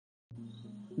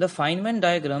The Feynman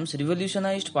diagrams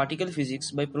revolutionized particle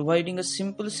physics by providing a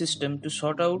simple system to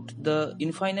sort out the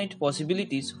infinite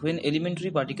possibilities when elementary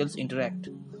particles interact.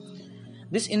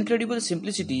 This incredible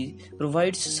simplicity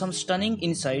provides some stunning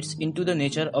insights into the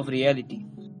nature of reality.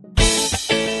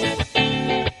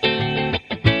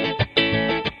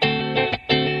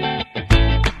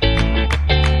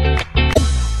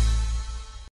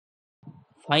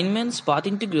 Feynman's path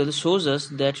integral shows us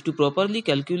that to properly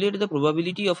calculate the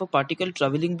probability of a particle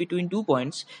traveling between 2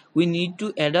 points, we need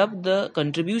to add up the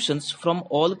contributions from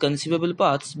all conceivable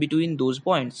paths between those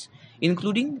points,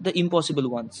 including the impossible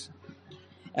ones.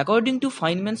 According to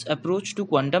Feynman's approach to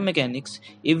quantum mechanics,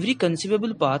 every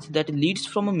conceivable path that leads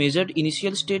from a measured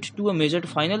initial state to a measured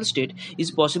final state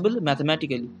is possible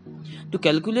mathematically. To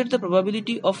calculate the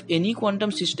probability of any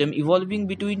quantum system evolving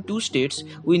between two states,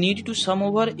 we need to sum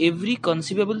over every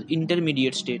conceivable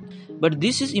intermediate state. But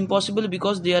this is impossible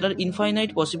because there are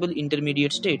infinite possible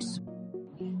intermediate states.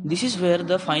 This is where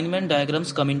the Feynman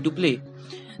diagrams come into play.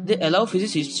 They allow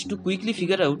physicists to quickly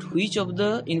figure out which of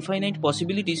the infinite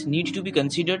possibilities need to be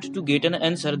considered to get an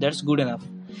answer that's good enough.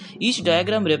 Each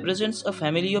diagram represents a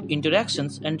family of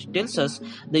interactions and tells us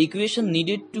the equation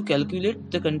needed to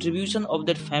calculate the contribution of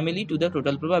that family to the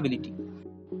total probability.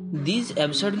 These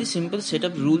absurdly simple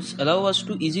setup rules allow us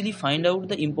to easily find out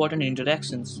the important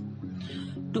interactions.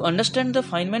 To understand the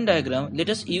Feynman diagram, let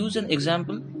us use an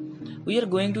example. We are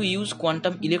going to use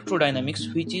quantum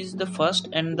electrodynamics, which is the first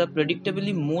and the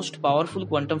predictably most powerful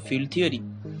quantum field theory.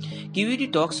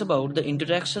 QED talks about the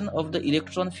interaction of the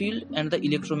electron field and the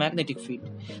electromagnetic field,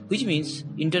 which means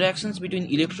interactions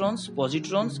between electrons,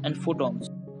 positrons, and photons.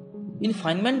 In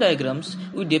Feynman diagrams,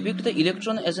 we depict the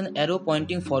electron as an arrow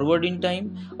pointing forward in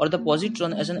time or the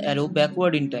positron as an arrow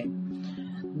backward in time.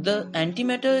 The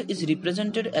antimatter is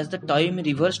represented as the time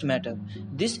reversed matter.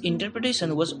 This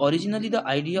interpretation was originally the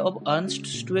idea of Ernst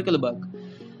Strueckelberg.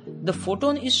 The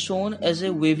photon is shown as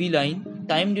a wavy line.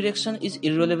 Time direction is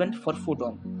irrelevant for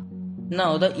photon.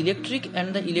 Now the electric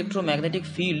and the electromagnetic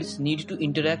fields need to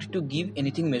interact to give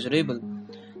anything measurable.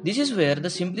 This is where the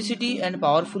simplicity and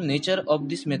powerful nature of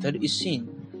this method is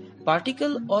seen.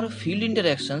 Particle or field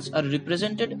interactions are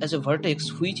represented as a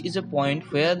vertex, which is a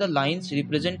point where the lines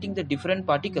representing the different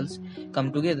particles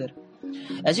come together.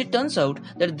 As it turns out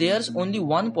that there's only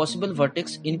one possible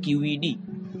vertex in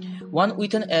QED, one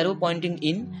with an arrow pointing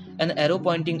in, an arrow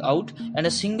pointing out, and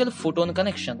a single photon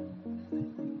connection.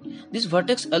 This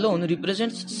vertex alone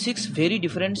represents 6 very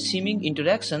different seeming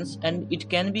interactions, and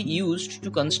it can be used to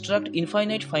construct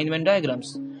infinite Feynman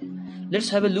diagrams. Let's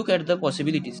have a look at the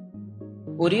possibilities.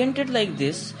 Oriented like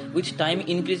this, with time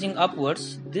increasing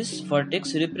upwards, this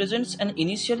vertex represents an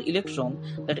initial electron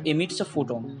that emits a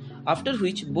photon, after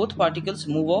which both particles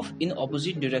move off in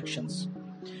opposite directions.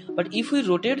 But if we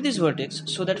rotate this vertex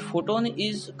so that photon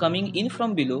is coming in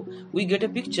from below, we get a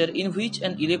picture in which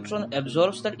an electron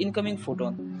absorbs that incoming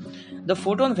photon. The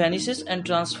photon vanishes and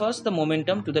transfers the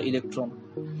momentum to the electron.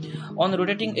 On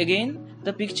rotating again,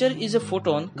 the picture is a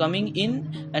photon coming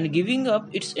in and giving up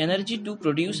its energy to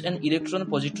produce an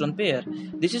electron-positron pair.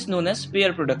 This is known as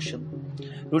pair production.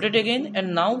 Rotate again,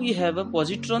 and now we have a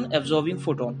positron absorbing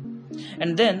photon,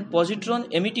 and then positron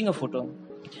emitting a photon,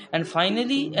 and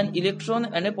finally an electron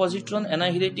and a positron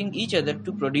annihilating each other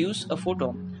to produce a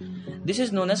photon. This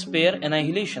is known as pair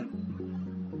annihilation.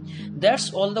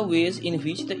 That's all the ways in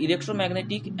which the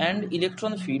electromagnetic and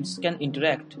electron fields can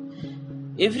interact.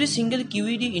 Every single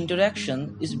QED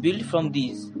interaction is built from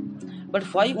these. But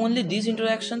why only these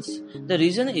interactions? The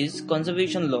reason is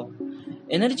conservation law.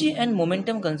 Energy and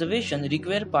momentum conservation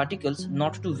require particles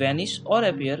not to vanish or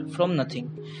appear from nothing,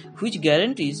 which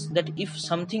guarantees that if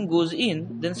something goes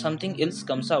in, then something else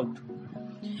comes out.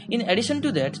 In addition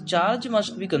to that, charge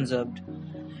must be conserved.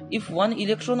 If one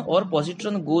electron or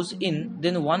positron goes in,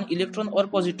 then one electron or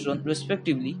positron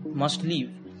respectively must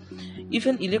leave. If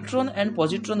an electron and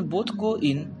positron both go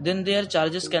in, then their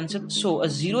charges cancel, so a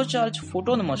zero charge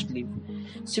photon must leave.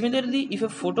 Similarly, if a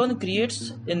photon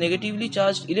creates a negatively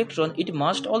charged electron, it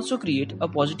must also create a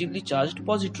positively charged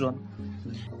positron.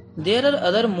 There are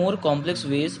other more complex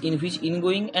ways in which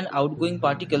ingoing and outgoing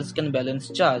particles can balance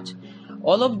charge.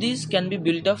 All of these can be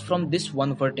built up from this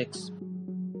one vertex.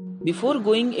 Before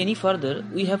going any further,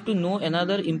 we have to know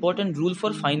another important rule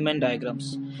for Feynman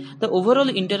diagrams. The overall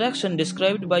interaction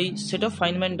described by set of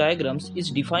Feynman diagrams is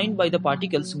defined by the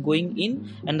particles going in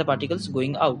and the particles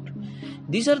going out.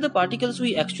 These are the particles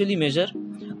we actually measure.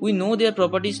 We know their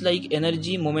properties like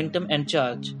energy, momentum, and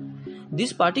charge.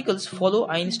 These particles follow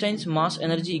Einstein's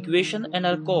mass-energy equation and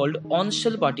are called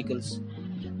on-shell particles.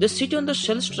 They sit on the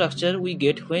shell structure we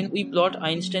get when we plot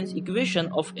Einstein's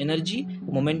equation of energy,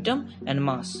 momentum, and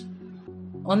mass.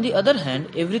 On the other hand,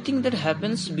 everything that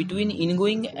happens between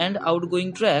ingoing and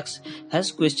outgoing tracks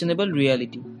has questionable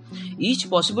reality. Each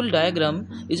possible diagram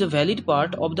is a valid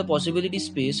part of the possibility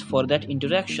space for that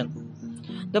interaction.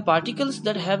 The particles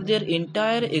that have their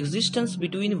entire existence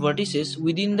between vertices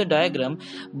within the diagram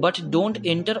but don't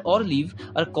enter or leave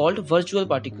are called virtual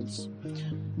particles.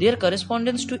 Their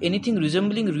correspondence to anything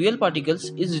resembling real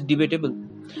particles is debatable.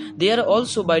 They are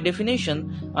also, by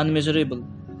definition, unmeasurable.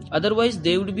 Otherwise,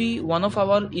 they would be one of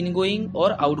our ingoing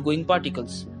or outgoing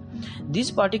particles. These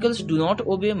particles do not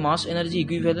obey mass energy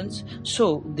equivalence,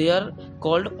 so they are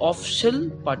called off-shell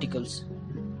particles.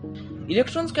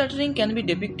 Electron scattering can be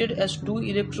depicted as two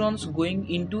electrons going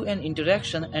into an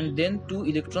interaction and then two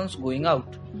electrons going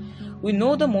out. We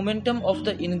know the momentum of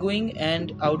the ingoing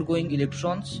and outgoing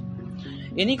electrons.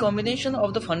 Any combination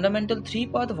of the fundamental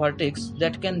three-path vertex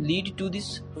that can lead to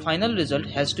this final result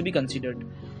has to be considered.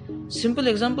 Simple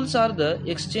examples are the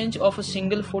exchange of a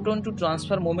single photon to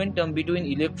transfer momentum between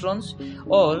electrons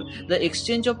or the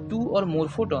exchange of two or more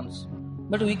photons.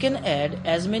 But we can add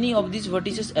as many of these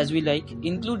vertices as we like,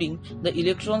 including the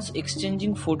electrons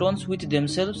exchanging photons with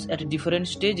themselves at different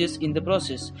stages in the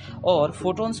process, or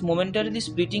photons momentarily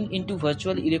splitting into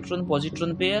virtual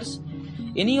electron-positron pairs.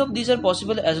 Any of these are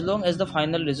possible as long as the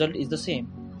final result is the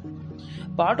same.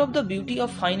 Part of the beauty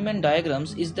of Feynman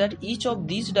diagrams is that each of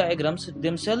these diagrams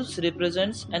themselves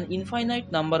represents an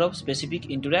infinite number of specific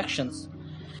interactions.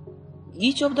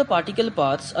 Each of the particle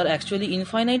paths are actually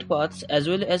infinite paths as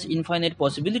well as infinite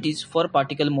possibilities for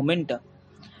particle momenta.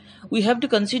 We have to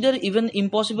consider even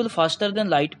impossible faster than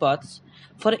light paths.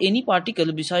 For any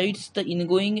particle besides the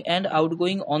ingoing and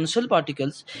outgoing on-shell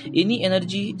particles, any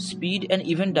energy, speed and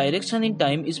even direction in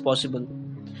time is possible.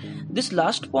 This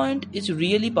last point is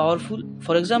really powerful.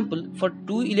 For example, for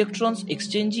two electrons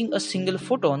exchanging a single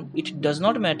photon, it does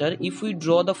not matter if we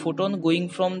draw the photon going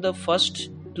from the first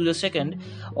to the second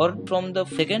or from the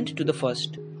second to the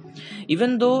first,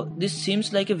 even though this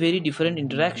seems like a very different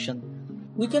interaction.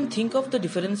 We can think of the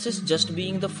differences just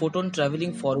being the photon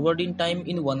traveling forward in time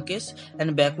in one case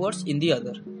and backwards in the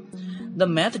other. The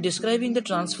math describing the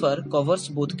transfer covers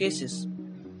both cases.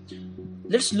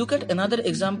 Let's look at another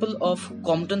example of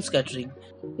Compton scattering.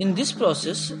 In this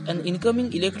process, an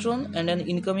incoming electron and an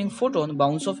incoming photon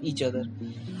bounce off each other.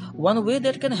 One way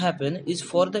that can happen is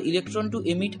for the electron to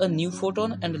emit a new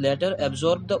photon and later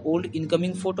absorb the old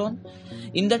incoming photon.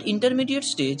 In that intermediate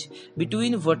stage,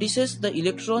 between vertices, the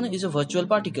electron is a virtual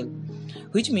particle,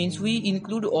 which means we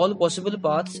include all possible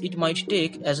paths it might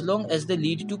take as long as they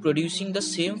lead to producing the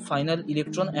same final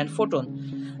electron and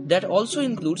photon. That also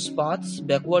includes paths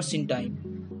backwards in time.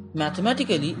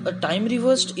 Mathematically, a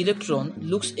time-reversed electron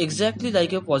looks exactly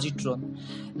like a positron.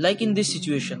 Like in this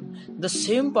situation, the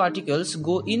same particles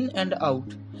go in and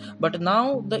out, but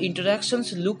now the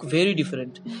interactions look very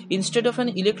different. Instead of an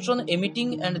electron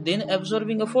emitting and then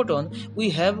absorbing a photon, we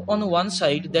have on one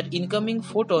side that incoming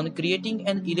photon creating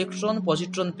an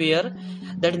electron-positron pair.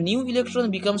 That new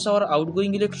electron becomes our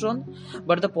outgoing electron,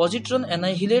 but the positron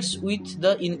annihilates with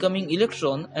the incoming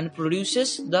electron and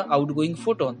produces the outgoing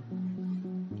photon.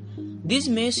 These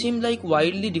may seem like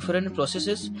wildly different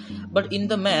processes, but in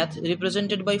the math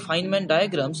represented by Feynman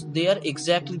diagrams, they are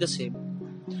exactly the same.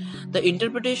 The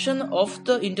interpretation of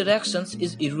the interactions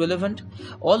is irrelevant.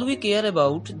 All we care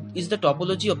about is the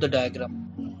topology of the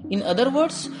diagram. In other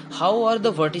words, how are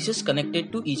the vertices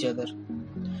connected to each other?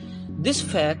 This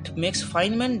fact makes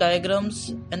Feynman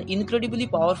diagrams an incredibly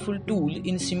powerful tool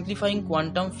in simplifying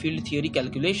quantum field theory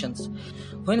calculations.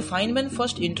 When Feynman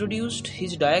first introduced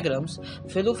his diagrams,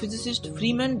 fellow physicist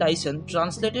Feynman Dyson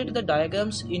translated the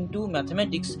diagrams into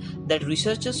mathematics that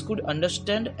researchers could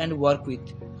understand and work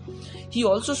with. He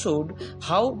also showed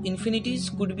how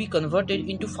infinities could be converted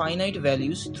into finite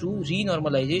values through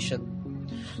renormalization.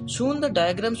 Soon the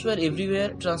diagrams were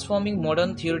everywhere, transforming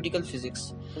modern theoretical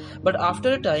physics. But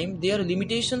after a time, their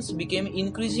limitations became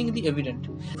increasingly evident.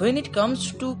 When it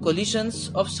comes to collisions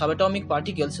of subatomic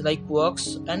particles like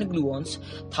quarks and gluons,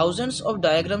 thousands of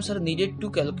diagrams are needed to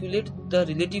calculate the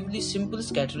relatively simple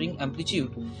scattering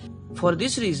amplitude. For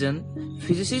this reason,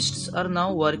 physicists are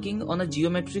now working on a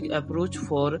geometric approach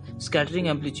for scattering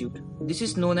amplitude. This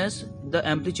is known as the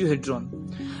amplitude-hadron.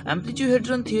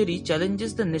 Amplitude-hadron theory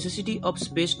challenges the necessity of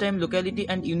space-time locality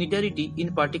and unitarity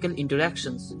in particle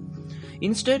interactions.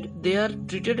 Instead, they are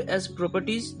treated as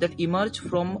properties that emerge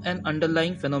from an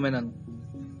underlying phenomenon.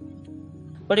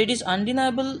 But it is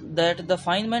undeniable that the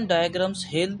Feynman diagrams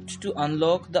helped to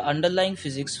unlock the underlying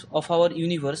physics of our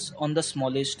universe on the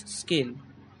smallest scale.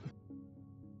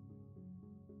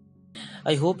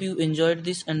 I hope you enjoyed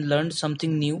this and learned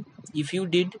something new. If you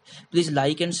did, please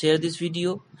like and share this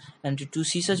video, and to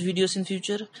see such videos in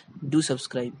future, do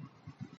subscribe.